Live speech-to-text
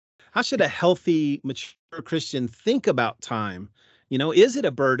how should a healthy, mature Christian think about time? Is it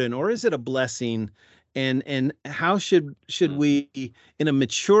a burden or is it a blessing? And how should we, in a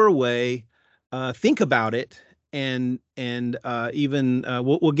mature way, think about it? And even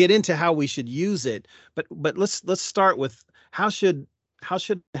we'll get into how we should use it. But let's start with how should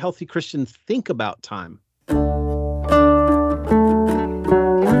a healthy Christian think about time?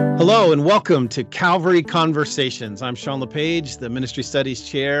 Hello and welcome to Calvary Conversations. I'm Sean LePage, the Ministry Studies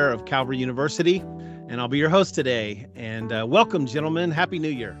Chair of Calvary University, and I'll be your host today. And welcome, gentlemen. Happy New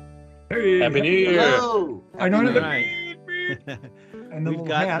Year. Hey, Happy New Year. Hello. I know the Right. and the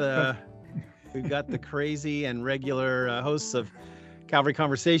We've got the crazy and regular hosts of Calvary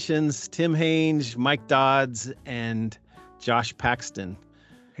Conversations, Tim Haynes, Mike Dodds, and Josh Paxton.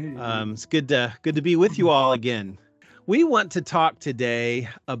 It's good to be with you all again. We want to talk today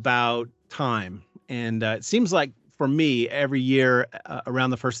about time. And it seems like for me, every year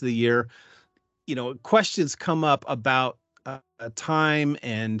around the first of the year, questions come up about time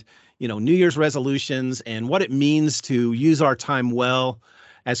and, New Year's resolutions and what it means to use our time well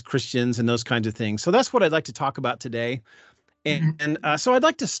as Christians and those kinds of things. So that's what I'd like to talk about today. And so I'd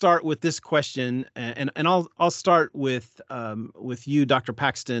like to start with this question, and I'll start with you, Dr.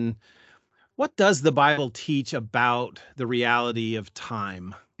 Paxton. What does the Bible teach about the reality of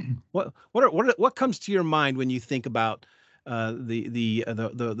time? What comes to your mind when you think about the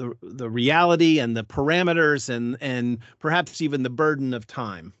reality and the parameters and perhaps even the burden of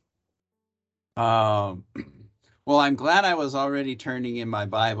time? Well, I'm glad I was already turning in my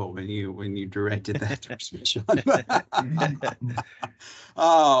Bible when you directed that towards me, Sean.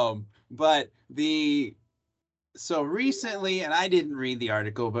 So recently, and I didn't read the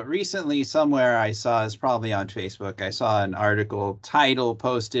article, but recently somewhere I saw, it's probably on Facebook, I saw an article title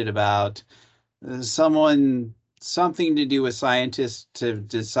posted about something to do with scientists have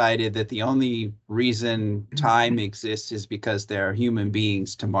decided that the only reason time exists is because there are human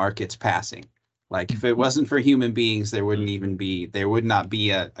beings to mark its passing. Like if it wasn't for human beings, there would not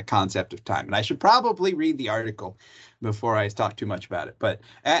be a concept of time. And I should probably read the article before I talk too much about it. But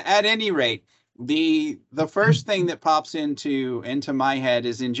at any rate, the first thing that pops into my head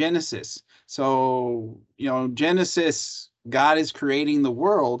is in Genesis. So, Genesis, God is creating the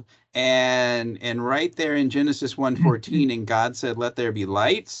world, and right there in Genesis 1:14, and God said, "Let there be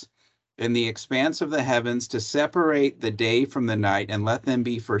lights in the expanse of the heavens to separate the day from the night, and let them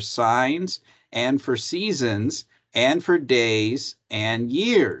be for signs and for seasons and for days and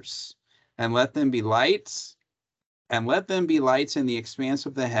years, and let them be lights." And let them be lights in the expanse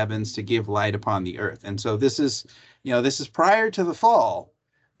of the heavens to give light upon the earth. And so this is prior to the fall.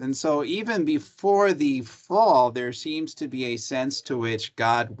 And so even before the fall, there seems to be a sense to which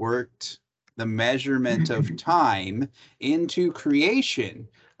God worked the measurement of time into creation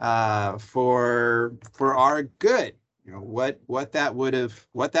for our good. What that would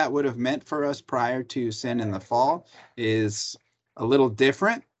have meant for us prior to sin and the fall is a little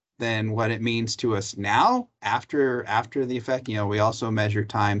different than what it means to us now after the effect. We also measure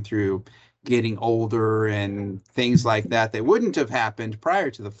time through getting older and things like that wouldn't have happened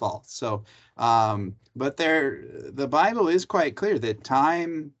prior to the fall. So, but the Bible is quite clear that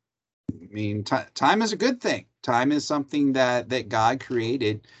time is a good thing. Time is something that God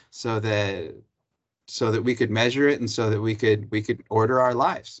created so that we could measure it and so that we could order our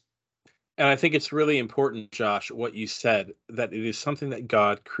lives. And I think it's really important, Josh, what you said, that it is something that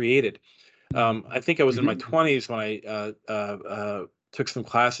God created. I think I was in my 20s when I took some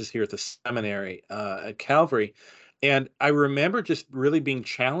classes here at the seminary at Calvary. And I remember just really being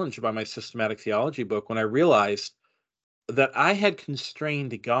challenged by my systematic theology book when I realized that I had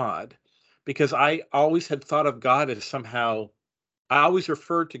constrained God, because I always had thought of God as somehow, I always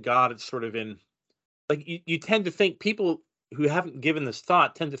referred to God as sort of in, like you tend to think, people who haven't given this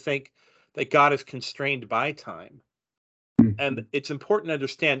thought tend to think that God is constrained by time. And it's important to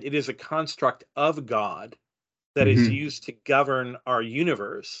understand it is a construct of God that is used to govern our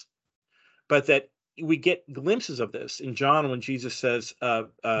universe, but that we get glimpses of this in John when Jesus says,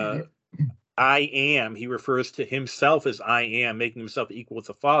 I am. He refers to himself as I am, making himself equal with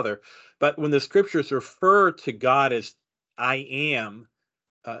the Father. But when the scriptures refer to God as I am,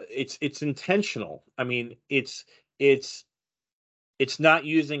 it's intentional. I mean, it's not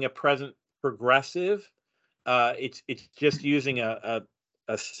using a present progressive. It's just using a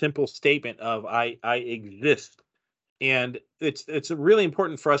simple statement of I exist. And it's really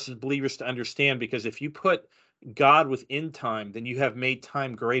important for us as believers to understand, because if you put God within time, then you have made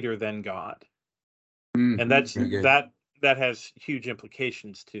time greater than God. And that has huge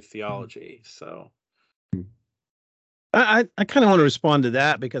implications to theology. So I kind of want to respond to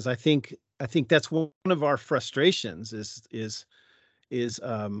that because I think that's one of our frustrations is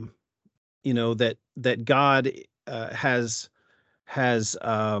that God has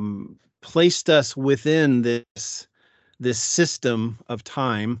placed us within this system of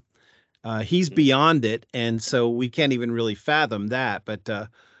time. He's beyond it, and so we can't even really fathom that. But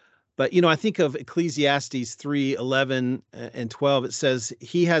I think of Ecclesiastes 3:11 and 12. It says,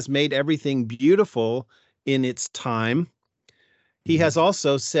 "He has made everything beautiful in its time. He has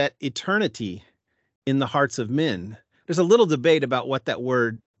also set eternity in the hearts of men." There's a little debate about what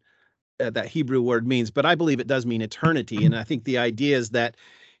that Hebrew word means, but I believe it does mean eternity. And I think the idea is that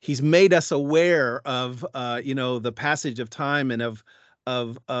he's made us aware of, the passage of time and of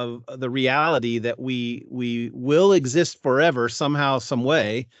the reality that we will exist forever somehow, some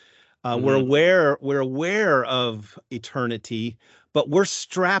way. We're aware of eternity, but we're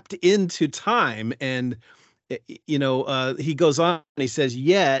strapped into time. And he goes on and he says,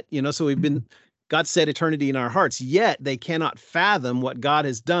 yet, so God set eternity in our hearts, yet they cannot fathom what God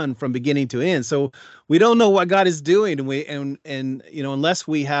has done from beginning to end. So we don't know what God is doing. And unless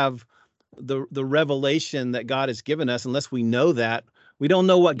we have the revelation that God has given us, unless we know that, we don't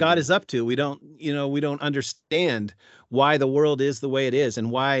know what God is up to. We don't understand why the world is the way it is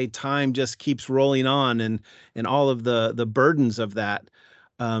and why time just keeps rolling on and all of the burdens of that.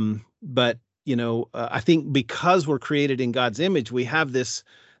 But I think because we're created in God's image, we have this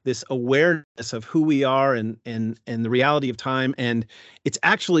awareness of who we are and the reality of time, and it's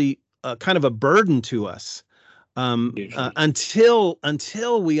actually kind of a burden to us until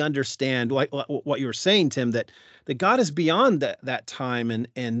we understand, like what you were saying, Tim, that God is beyond that time,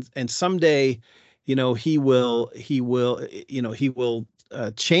 and someday, he will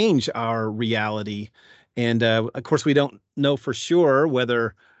change our reality, and of course we don't know for sure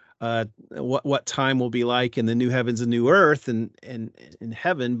whether what time will be like in the new heavens and new earth and in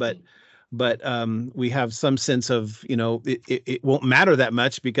heaven, but we have some sense of it won't matter that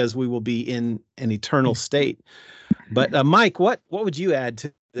much because we will be in an eternal state. But Mike, what would you add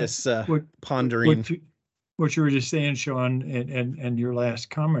to this pondering? What you were just saying, Sean, and your last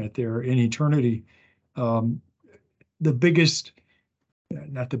comment there, in eternity, the biggest,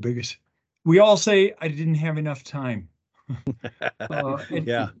 not the biggest, we all say, I didn't have enough time.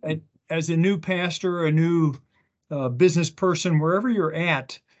 Yeah. As a new pastor, a new business person, wherever you're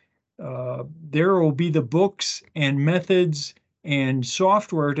at, there will be the books and methods and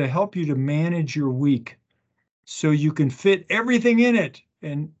software to help you to manage your week so you can fit everything in it,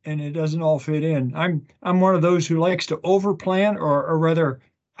 and it doesn't all fit in. I'm one of those who likes to overplan, or rather,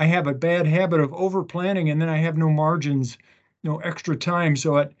 I have a bad habit of overplanning, and then I have no margins, no extra time,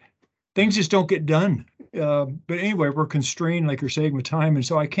 so things just don't get done. But anyway, we're constrained, like you're saying, with time, and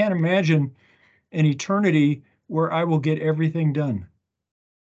so I can't imagine an eternity where I will get everything done,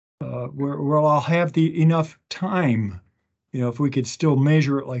 where I'll have enough time, if we could still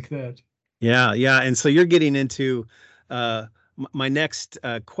measure it like that. Yeah. And so you're getting into my next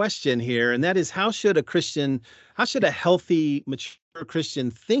question here, and that is, how should a healthy, mature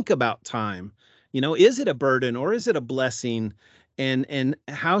Christian think about time? Is it a burden or is it a blessing? And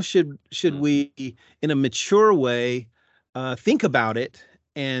how should we, in a mature way, think about it?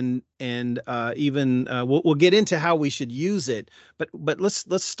 And even we'll get into how we should use it. But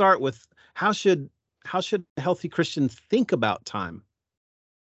let's start with how should a healthy Christian think about time?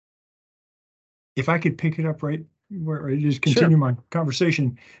 If I could pick it up right where I just continue my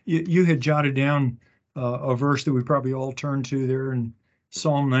conversation, you had jotted down a verse that we probably all turn to there in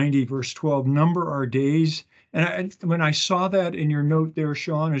Psalm 90, verse 12, number our days. And when I saw that in your note there,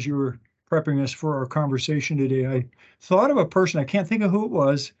 Sean, as you were prepping us for our conversation today, I thought of a person, I can't think of who it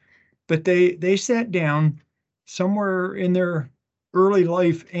was, but they sat down somewhere in their early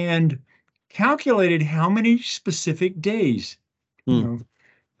life and calculated how many specific days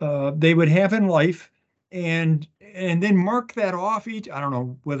they would have in life, and then mark that off each. I don't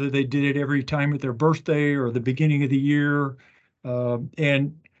know whether they did it every time at their birthday or the beginning of the year.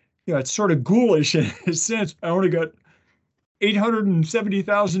 And it's sort of ghoulish in a sense. I only got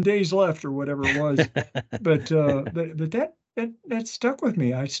 870,000 days left or whatever it was. but that stuck with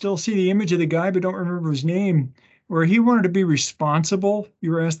me. I still see the image of the guy, but don't remember his name, where he wanted to be responsible.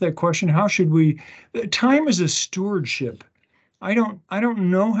 You were asked that question. How should we? Time is a stewardship. I don't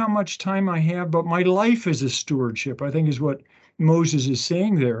know how much time I have, but my life is a stewardship, I think, is what Moses is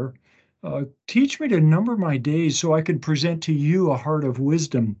saying there. Teach me to number my days so I could present to you a heart of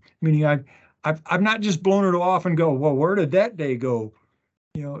wisdom. Meaning I've not just blown it off and go, well, where did that day go?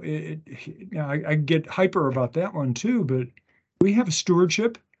 I get hyper about that one too, but we have a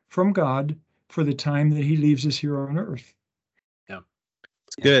stewardship from God for the time that he leaves us here on earth.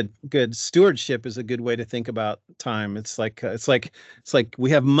 Good. Stewardship is a good way to think about time. It's like we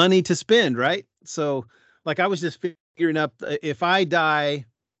have money to spend, right? So, like I was just figuring up, if I die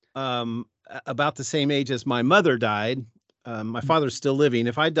about the same age as my mother died, my father's still living.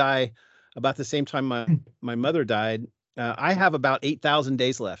 If I die about the same time my mother died, I have about 8,000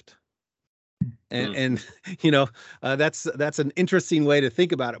 days left. And that's an interesting way to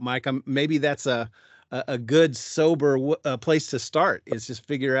think about it, Mike. Maybe that's a good sober place to start, is just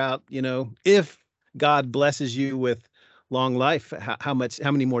figure out, if God blesses you with long life, how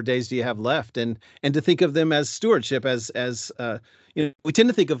many more days do you have left, and to think of them as stewardship, as we tend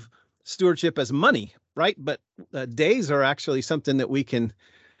to think of stewardship as money, right? But days are actually something that we can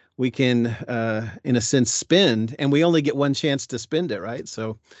in a sense spend, and we only get one chance to spend it, right?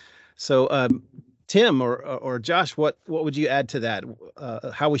 So Tim or Josh, what would you add to that?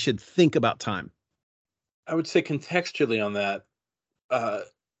 How we should think about time? I would say contextually on that,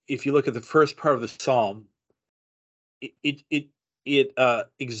 if you look at the first part of the psalm, it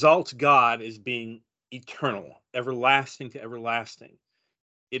exalts God as being eternal, everlasting to everlasting.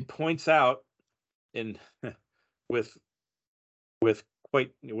 It points out, and with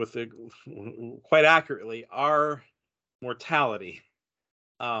quite accurately, our mortality,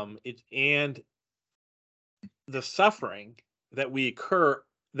 and the suffering that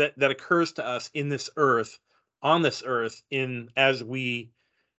occurs to us in this earth, on this earth, as we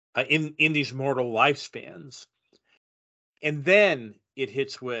in these mortal lifespans. And then it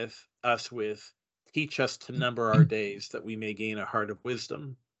hits us with teach us to number our days that we may gain a heart of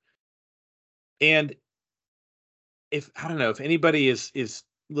wisdom. And if anybody is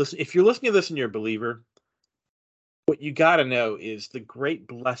listening, if you're listening to this and you're a believer, what you got to know is the great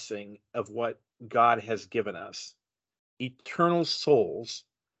blessing of what God has given us: eternal souls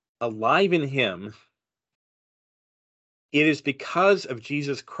alive in him. It is because of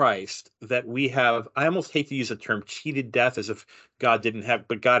Jesus Christ that we have, I almost hate to use the term cheated death, as if God didn't have,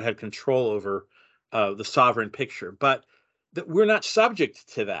 but God had control over the sovereign picture, but that we're not subject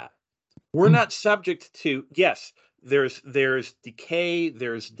to that. We're not subject to, yes, there's decay,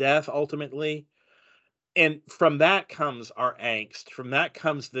 there's death ultimately. And from that comes our angst. From that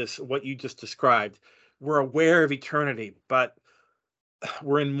comes this, what you just described. We're aware of eternity, but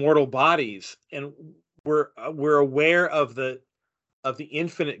we're in mortal bodies, and we're aware of the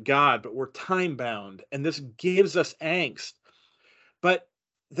infinite God, but we're time bound, and this gives us angst. But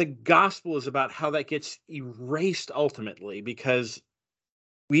the gospel is about how that gets erased ultimately, because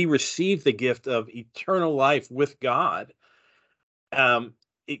we receive the gift of eternal life with God,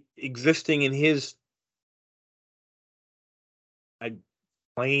 existing in his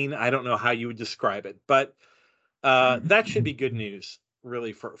plane. I don't know how you would describe it, but that should be good news,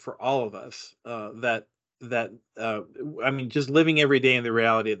 really, for all of us, just living every day in the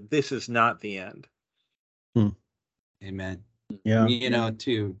reality that this is not the end. Amen. Yeah.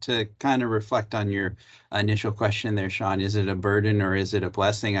 To kind of reflect on your initial question there, Sean, is it a burden or is it a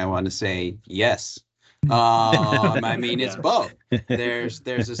blessing? I want to say yes. It's both.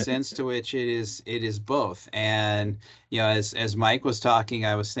 There's a sense to which it is both. And as Mike was talking,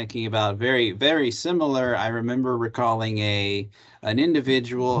 I was thinking about very, very similar. I remember recalling an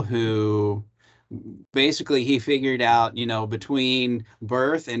individual who basically he figured out, between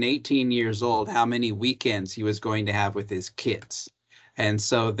birth and 18 years old, how many weekends he was going to have with his kids. And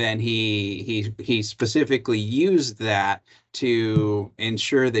so then he specifically used that to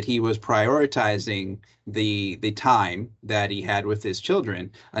ensure that he was prioritizing the time that he had with his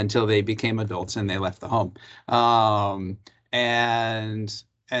children until they became adults and they left the home. And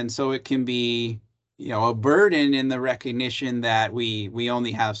so it can be, a burden in the recognition that we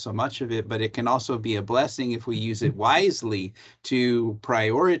only have so much of it, but it can also be a blessing if we use it wisely to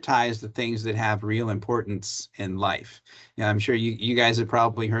prioritize the things that have real importance in life. I'm sure you guys have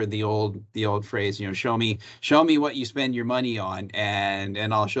probably heard the old phrase, show me what you spend your money on,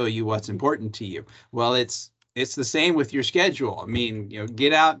 and I'll show you what's important to you. Well, it's the same with your schedule.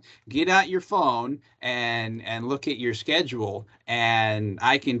 Get out your phone and look at your schedule, and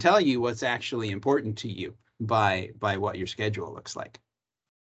I can tell you what's actually important to you by what your schedule looks like.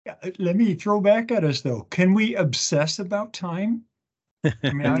 Yeah, let me throw back at us though. Can we obsess about time?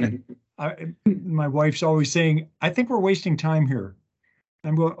 My wife's always saying, I think we're wasting time here.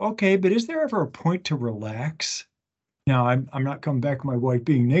 I'm going, okay, but is there ever a point to relax? Now, I'm not coming back to my wife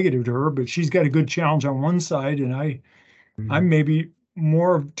being negative to her, but she's got a good challenge on one side, and I'm maybe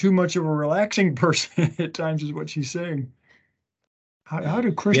too much of a relaxing person at times, is what she's saying. How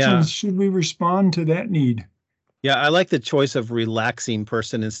do Christians, should we respond to that need? Yeah, I like the choice of relaxing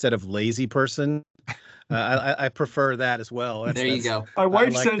person instead of lazy person. I prefer that as well. There you go. My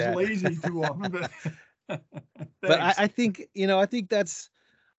wife like says that. lazy too often, but But thanks. I think, I think that's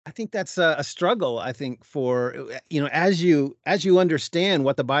a struggle. I think for, as you understand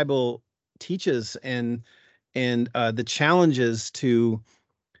what the Bible teaches and the challenges to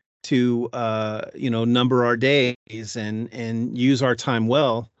number our days and use our time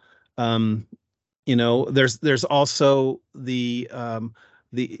well. There's also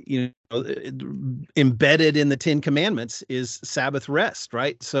embedded in the Ten Commandments is Sabbath rest,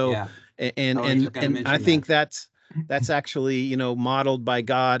 right? So, Yeah. and I was gonna and I mention think that. that's actually modeled by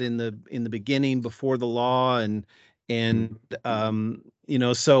God in the beginning before the law and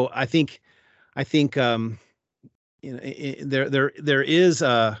so I think there is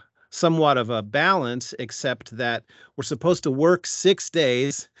a somewhat of a balance, except that we're supposed to work 6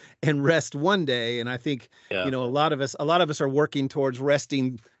 days and rest one day. And I think Yeah. a lot of us are working towards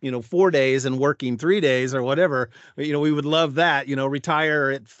resting 4 days and working 3 days or whatever. We would love that,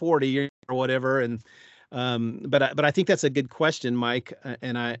 retire at 40 or whatever. And but I think that's a good question, Mike.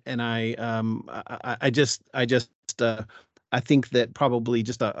 I think that probably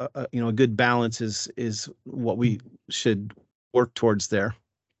just a good balance is what we should work towards there.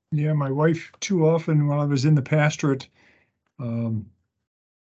 Yeah, my wife too often while I was in the pastorate um,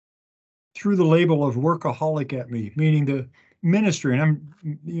 threw the label of workaholic at me, meaning the ministry. And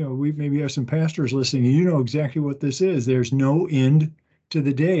we maybe have some pastors listening, and you know exactly what this is. There's no end to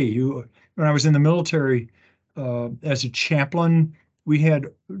the day. When I was in the military as a chaplain,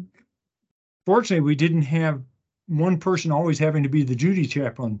 fortunately, we didn't have one person always having to be the duty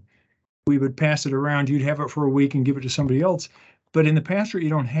chaplain. We would pass it around. You'd have it for a week and give it to somebody else. But in the pastorate, you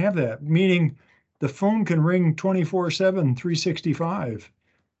don't have that, meaning the phone can ring 24/7, 365,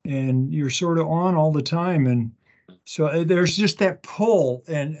 and you're sort of on all the time. And so there's just that pull.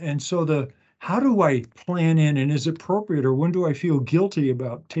 And so how do I plan in, and is it appropriate, or when do I feel guilty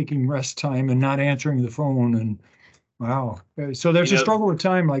about taking rest time and not answering the phone? And wow. So there's a struggle with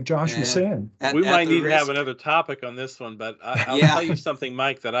time, like Josh was saying. We might need to have another topic on this one, but I'll tell you something,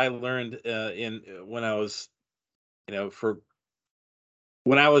 Mike, that I learned when I was,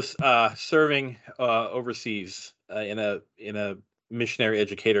 when I was serving overseas in a missionary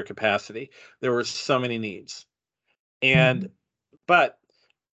educator capacity. There were so many needs, but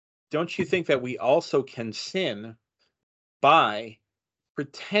don't you think that we also can sin by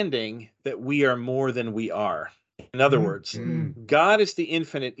pretending that we are more than we are? In other words, God is the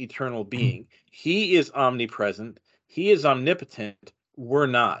infinite, eternal being. He is omnipresent. He is omnipotent. We're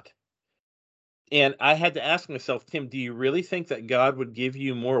not. And I had to ask myself, Tim, do you really think that God would give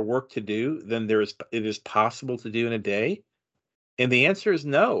you more work to do than it is possible to do in a day? And the answer is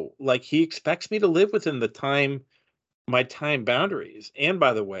no. Like, he expects me to live within my time boundaries. And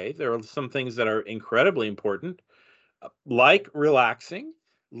by the way, there are some things that are incredibly important, like relaxing,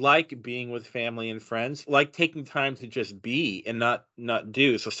 like being with family and friends, like taking time to just be and not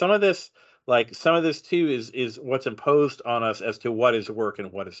do. So some of this too is what's imposed on us as to what is work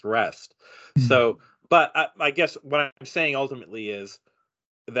and what is rest. So, but I guess what I'm saying ultimately is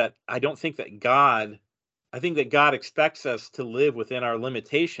that I think that God expects us to live within our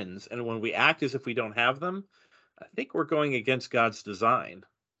limitations, and when we act as if we don't have them, I think we're going against God's design.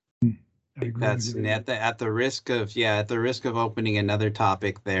 That's at the risk of opening another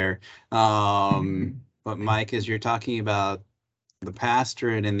topic there. But Mike, as you're talking about the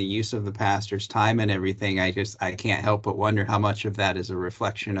pastorate and the use of the pastor's time and everything, I can't help but wonder how much of that is a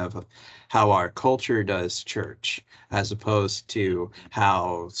reflection of how our culture does church, as opposed to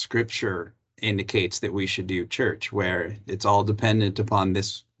how Scripture indicates that we should do church, where it's all dependent upon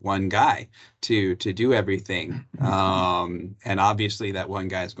this one guy to do everything, and obviously that one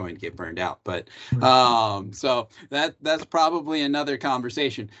guy is going to get burned out, but so that's probably another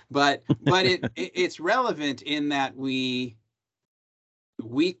conversation, but it's relevant in that we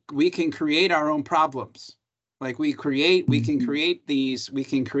can create our own problems. Like we can create these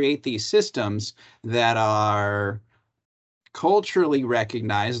systems that are culturally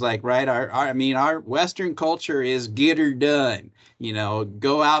recognized, like, right, our Western culture is get her done,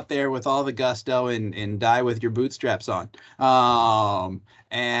 go out there with all the gusto and die with your bootstraps on,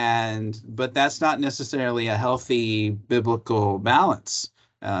 but that's not necessarily a healthy biblical balance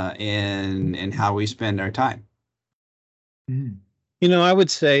in how we spend our time. I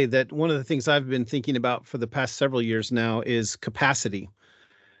would say that one of the things I've been thinking about for the past several years now is capacity.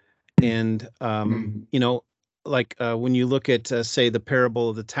 And, like when you look at, say, the parable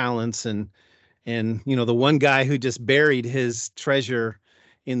of the talents and the one guy who just buried his treasure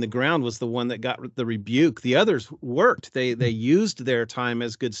in the ground was the one that got the rebuke. The others worked. They used their time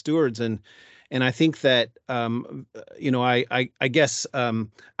as good stewards, and I think that I guess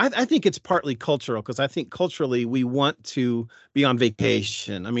I think it's partly cultural, because I think culturally we want to be on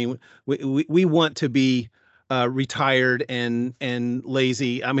vacation. I mean, we want to be retired and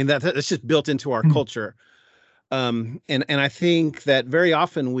lazy. I mean, that's just built into our culture. And I think that very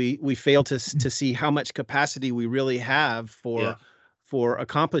often we fail to see how much capacity we really have for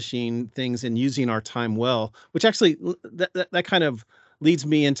accomplishing things and using our time well, which actually that kind of leads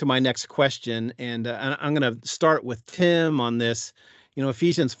me into my next question. And I'm going to start with Tim on this.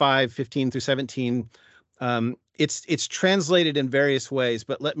 Ephesians 5:15-17, it's translated in various ways,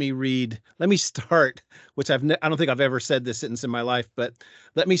 but let me start, which I don't think I've ever said this sentence in my life, but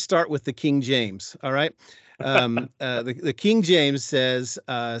let me start with the King James. All right. The King James says,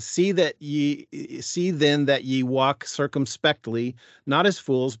 see then that ye walk circumspectly, not as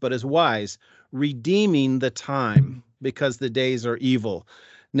fools, but as wise, redeeming the time, because the days are evil.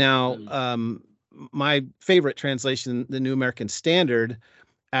 Now, my favorite translation, the New American Standard,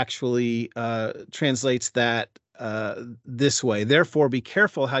 actually translates that this way: therefore be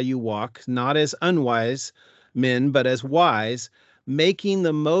careful how you walk, not as unwise men, but as wise, making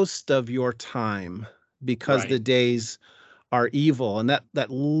the most of your time, because the days are evil. And that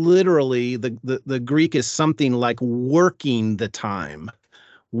literally, the Greek is something like working the time.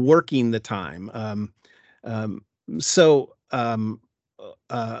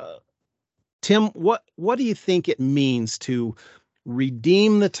 Tim, what do you think it means to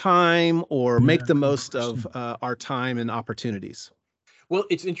redeem the time or make the most of our time and opportunities? Well,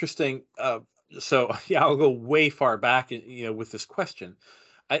 it's interesting. So I'll go way far back, with this question.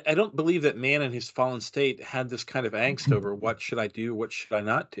 I don't believe that man in his fallen state had this kind of angst over what should I do, what should I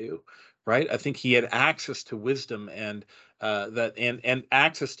not do, right? I think he had access to wisdom and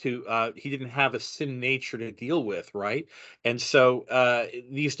access to he didn't have a sin nature to deal with, right? And so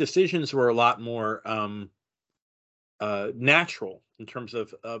these decisions were a lot more natural in terms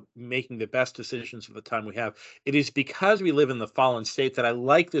of making the best decisions of the time we have. It is because we live in the fallen state that I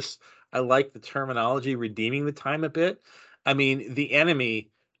like this. I like the terminology redeeming the time a bit. I mean, the enemy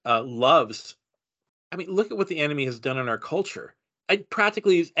loves. I mean, look at what the enemy has done in our culture.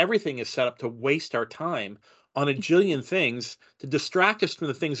 Practically everything is set up to waste our time on a jillion things to distract us from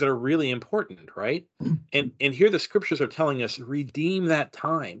the things that are really important, right? And here the scriptures are telling us redeem that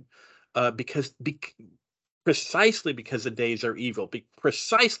time precisely because the days are evil.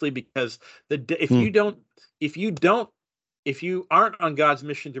 Precisely because if you aren't on God's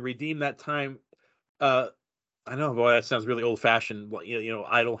mission to redeem that time, I know, boy, that sounds really old-fashioned,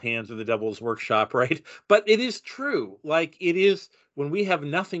 idle hands are the devil's workshop, right? But it is true. Like, it is when we have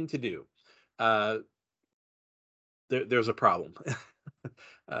nothing to do, there's a problem.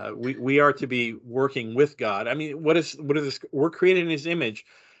 We are to be working with God. I mean, what is this? We're created in His image,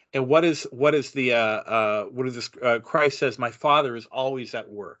 and what is this? Christ says, "My Father is always at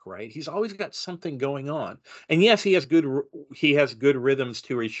work." Right? He's always got something going on, and yes, He has good rhythms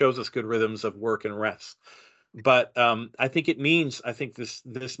too. He shows us good rhythms of work and rest. But I think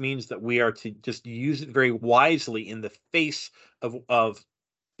this means that we are to just use it very wisely in the face of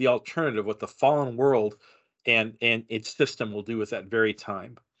the alternative, what the fallen world and its system will do at that very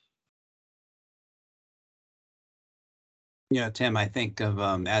time. Yeah, Tim, I think of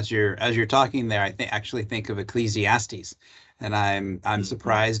as you're talking there, I actually think of Ecclesiastes, and I'm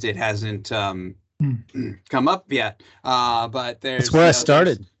surprised it hasn't come up yet. But that's where I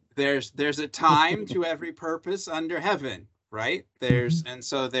started. There's a time to every purpose under heaven, right?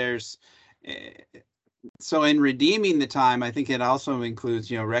 So in redeeming the time, I think it also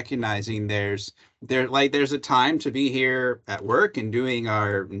includes, recognizing there's a time to be here at work and doing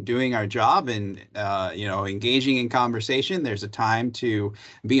our job and engaging in conversation. There's a time to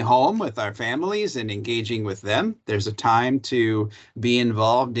be home with our families and engaging with them. There's a time to be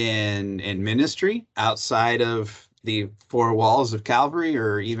involved in ministry outside of the four walls of Calvary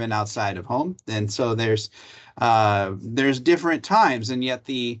or even outside of home. And so there's different times, and yet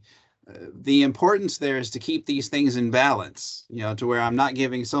the importance there is to keep these things in balance, to where I'm not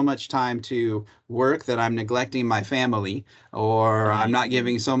giving so much time to work that I'm neglecting my family, or I'm not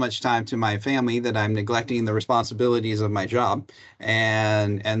giving so much time to my family that I'm neglecting the responsibilities of my job.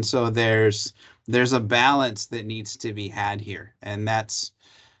 And so there's a balance that needs to be had here. And that's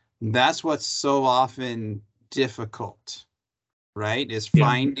what's so often difficult, right? Is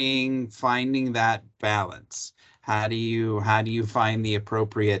finding that balance. How do you find the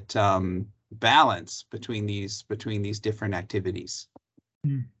appropriate balance between these different activities?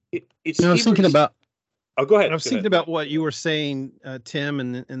 I was thinking about. Oh, go ahead. I was thinking about what you were saying, Tim,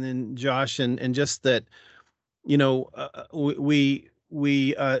 and then Josh, and just that, you know, you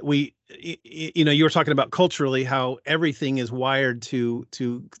know, you were talking about culturally how everything is wired to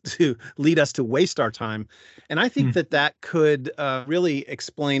lead us to waste our time, and I think that could really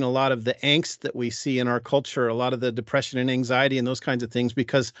explain a lot of the angst that we see in our culture, a lot of the depression and anxiety and those kinds of things,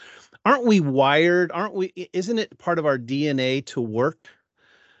 because aren't we wired? Aren't we? Isn't it part of our DNA to work,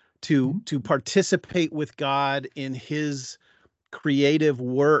 to participate with God in His creative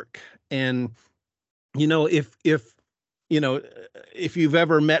work? And you know, if you know, if you've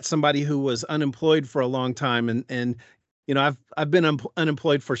ever met somebody who was unemployed for a long time, and you know, I've been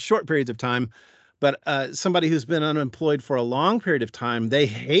unemployed for short periods of time, but somebody who's been unemployed for a long period of time, they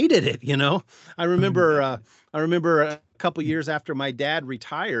hated it. You know, I remember a couple years after my dad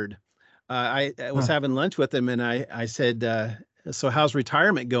retired, I was having lunch with him, and I said, "So how's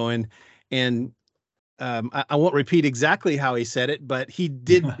retirement going?" And I won't repeat exactly how he said it, but he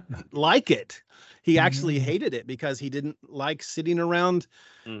did like it. He actually hated it because he didn't like sitting around,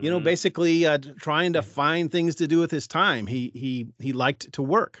 you know, basically trying to find things to do with his time. He liked to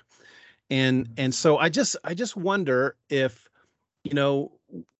work, and so I just wonder if, you know,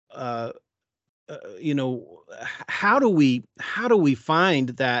 you know, how do we find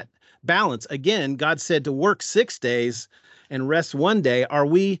that balance? Again, God said to work 6 days and rest one day. Are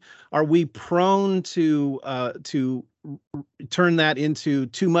we prone to turn that into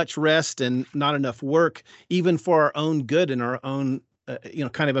too much rest and not enough work, even for our own good and our own you know,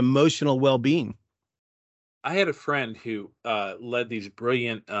 kind of emotional well-being? I had a friend who led these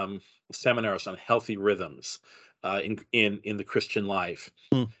brilliant seminars on healthy rhythms in the Christian life.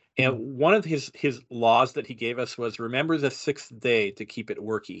 And one of his laws that he gave us was, remember the sixth day to keep it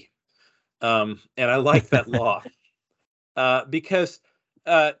worky. And I like that law because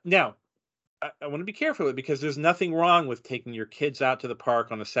now I want to be careful with it, because there's nothing wrong with taking your kids out to the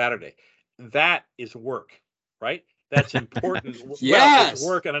park on a Saturday. That is work, right? That's important. Yes. Well, it's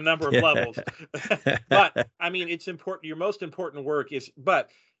work on a number of levels. But I mean, it's important. Your most important work is, but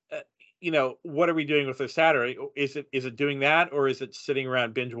you know, what are we doing with the Saturday? Is it doing that, or is it sitting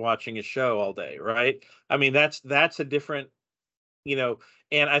around binge watching a show all day? Right? I mean, that's a different, you know.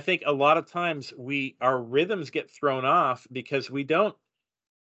 And I think a lot of times our rhythms get thrown off because we don't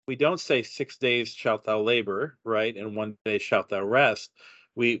say 6 days shalt thou labor, right, and 1 day shalt thou rest.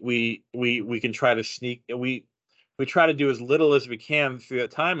 We can try to we try to do as little as we can through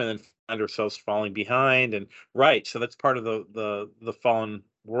that time, and then find ourselves falling behind. And right, so that's part of the fallen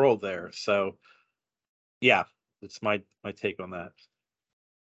world there. So yeah, that's my take on that.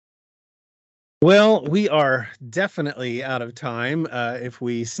 Well, we are definitely out of time if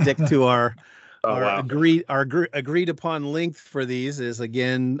we stick to our agreed upon length for these is,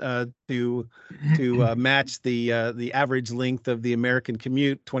 again, to match the average length of the American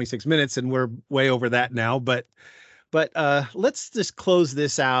commute, 26 minutes, and we're way over that now. But let's just close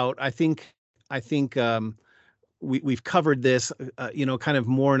this out. I think we've covered this, you know, kind of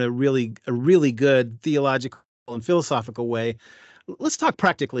more in a really good theological and philosophical way. Let's talk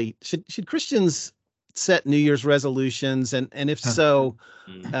practically. Should Christians set New Year's resolutions, and if so,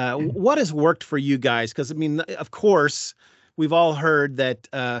 what has worked for you guys? Because I mean, of course, we've all heard that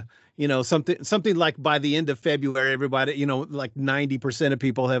you know, something like by the end of February, everybody, you know, like 90% of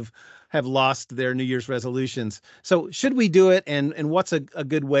people have lost their New Year's resolutions. So should we do it, and what's a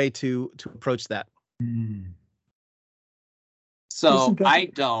good way to approach that? So I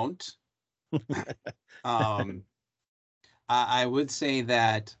don't. I would say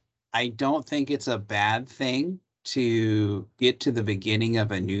that I don't think it's a bad thing to get to the beginning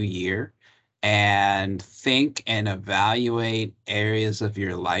of a new year and think and evaluate areas of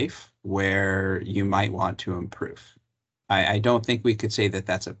your life where you might want to improve. I don't think we could say that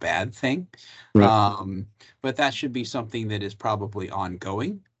that's a bad thing, right. But that should be something that is probably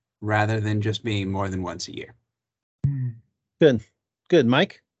ongoing rather than just being more than once a year. Good,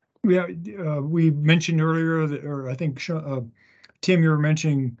 Mike. Yeah, we mentioned earlier that, or I think Tim, you were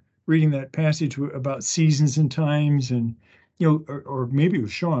mentioning reading that passage about seasons and times, and you know, or maybe it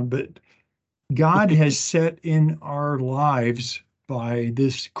was Sean, but God has set in our lives by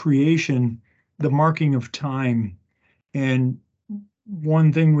this creation the marking of time. And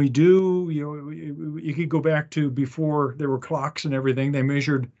one thing we do, you know, you could go back to before there were clocks and everything. They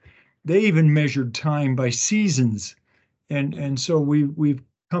even measured time by seasons, and so we've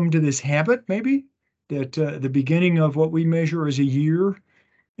come to this habit, maybe, that the beginning of what we measure as a year,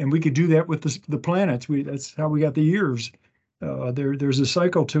 and we could do that with the planets. That's how we got the years. There's a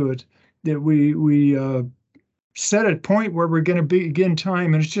cycle to it that we set a point where we're going to begin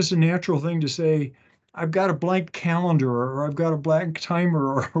time, and it's just a natural thing to say, I've got a blank calendar or I've got a blank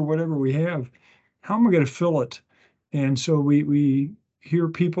timer or whatever we have. How am I going to fill it? And so we hear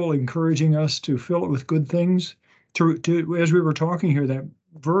people encouraging us to fill it with good things. As we were talking here, that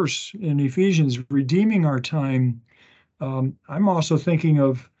verse in Ephesians, redeeming our time. I'm also thinking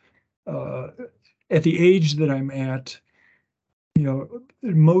of at the age that I'm at,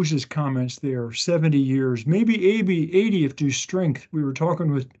 Moses comments there, 70 years, maybe 80 if due strength. We were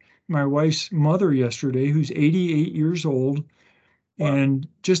talking with my wife's mother yesterday, who's 88 years old. Wow. And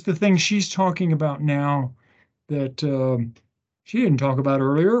just the things she's talking about now that she didn't talk about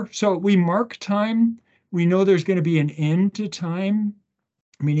earlier. So we mark time. We know there's going to be an end to time,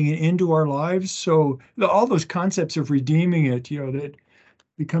 meaning an end to our lives. So all those concepts of redeeming it, that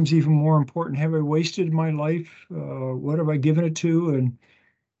becomes even more important. Have I wasted my life? What have I given it to? And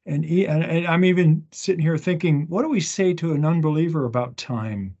I'm even sitting here thinking, what do we say to an unbeliever about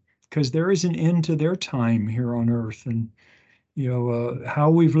time? Because there is an end to their time here on earth. And, how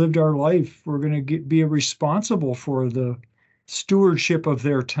we've lived our life, we're going to be responsible for the stewardship of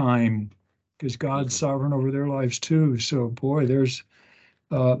their time, because God's sovereign over their lives too. So, boy, there's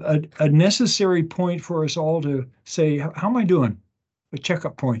a necessary point for us all to say, how am I doing? A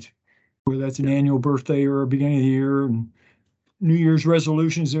checkup point, whether that's an annual birthday or a beginning of the year, and New Year's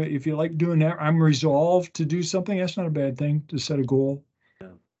resolutions. If you like doing that, I'm resolved to do something. That's not a bad thing to set a goal. Yeah.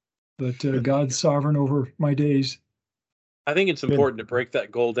 But God's sovereign over my days. I think it's important to break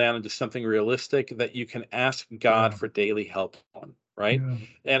that goal down into something realistic that you can ask God for daily help on, right?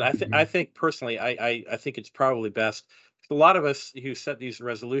 Yeah. And I think personally, I think it's probably best. A lot of us who set these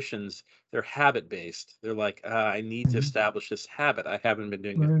resolutions, they're habit-based. They're like, I need to establish this habit. I haven't been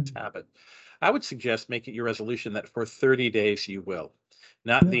doing this habit. I would suggest make it your resolution that for 30 days you will,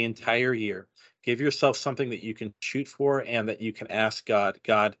 not the entire year. Give yourself something that you can shoot for and that you can ask God,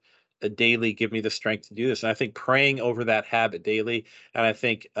 daily, give me the strength to do this. And I think praying over that habit daily, and I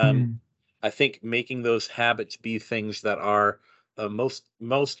think making those habits be things that are most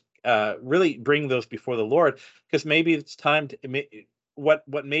really bring those before the Lord, because maybe it's time to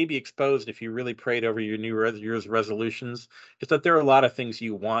what may be exposed if you really prayed over your New Year's resolutions is that there are a lot of things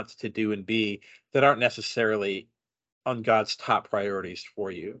you want to do and be that aren't necessarily on God's top priorities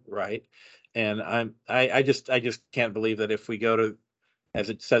for you, right? And I just can't believe that if we go to, as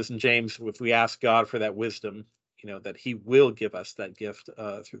it says in James, if we ask God for that wisdom, that He will give us that gift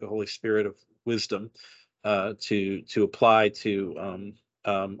through the Holy Spirit of wisdom to apply to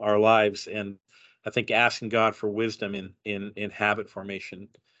our lives. And I think asking God for wisdom in habit formation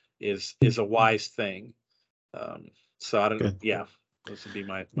is a wise thing. So I don't know. Yeah, those would be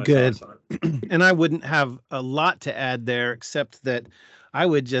my thoughts on it. And I wouldn't have a lot to add there, except that I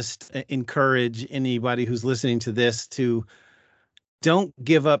would just encourage anybody who's listening to this to don't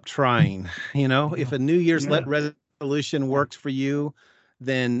give up trying. If a New Year's resolution worked for you,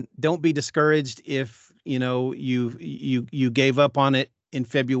 then don't be discouraged if you gave up on it in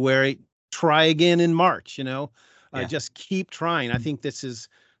February. Try again in March. Just keep trying. I think this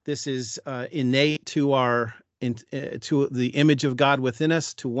is innate to our to the image of God within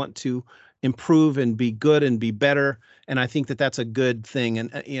us, to want to improve and be good and be better. And I think that that's a good thing.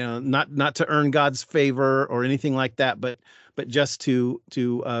 And not to earn God's favor or anything like that, but just to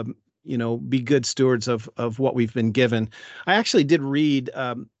be good stewards of what we've been given. I actually did read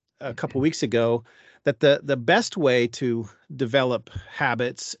a couple weeks ago that the best way to develop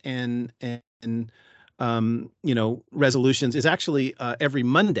habits and resolutions is actually every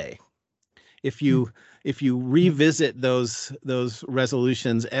Monday. If you revisit those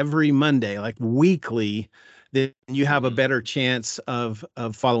resolutions every Monday, like weekly, then you have a better chance of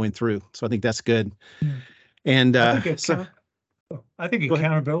following through. So I think that's good. And I think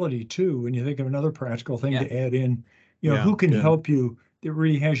accountability too, when you think of another practical thing to add in, who can help you that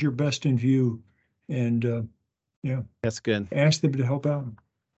really has your best in view, and that's good. Ask them to help out.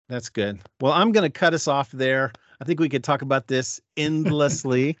 That's good. Well, I'm going to cut us off there. I think we could talk about this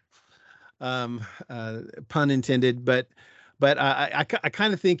endlessly, pun intended. But I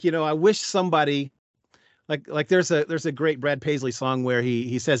kind of think, I wish somebody like there's a great Brad Paisley song where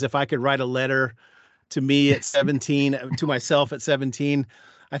he says, if I could write a letter to me at 17, to myself at 17,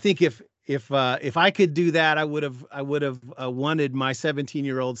 I think if I could do that, I would have wanted my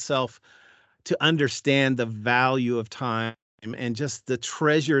 17-year-old self to understand the value of time and just the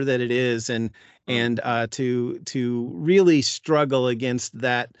treasure that it is, and to really struggle against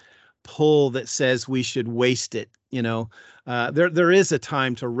that pull that says we should waste it. There is a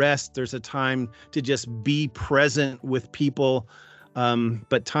time to rest. There's a time to just be present with people.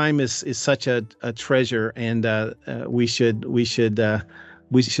 But time is such a treasure, and we should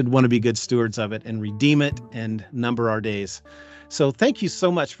we should want to be good stewards of it and redeem it and number our days. So thank you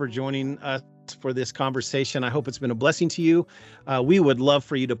so much for joining us for this conversation. I hope it's been a blessing to you. We would love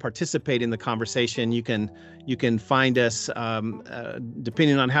for you to participate in the conversation. You can find us,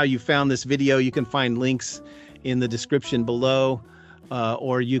 depending on how you found this video, you can find links in the description below,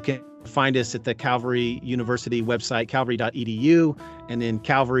 or you can find us at the Calvary University website, calvary.edu, and then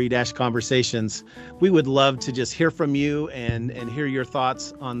Calvary-Conversations. We would love to just hear from you and hear your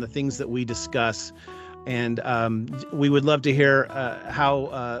thoughts on the things that we discuss. And we would love to hear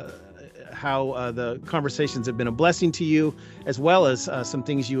how the conversations have been a blessing to you, as well as some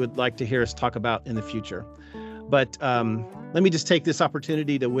things you would like to hear us talk about in the future. But let me just take this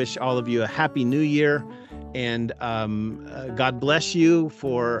opportunity to wish all of you a happy new year, and God bless you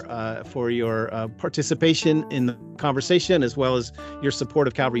for your participation in the conversation, as well as your support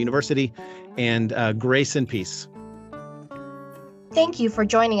of Calvary University, and grace and peace. Thank you for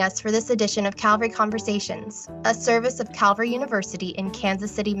joining us for this edition of Calvary Conversations, a service of Calvary University in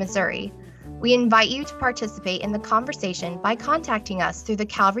Kansas City, Missouri. We invite you to participate in the conversation by contacting us through the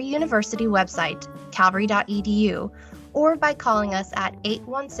Calvary University website, calvary.edu, or by calling us at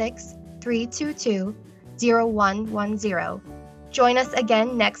 816-322-0110. Join us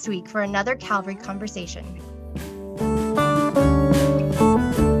again next week for another Calvary Conversation.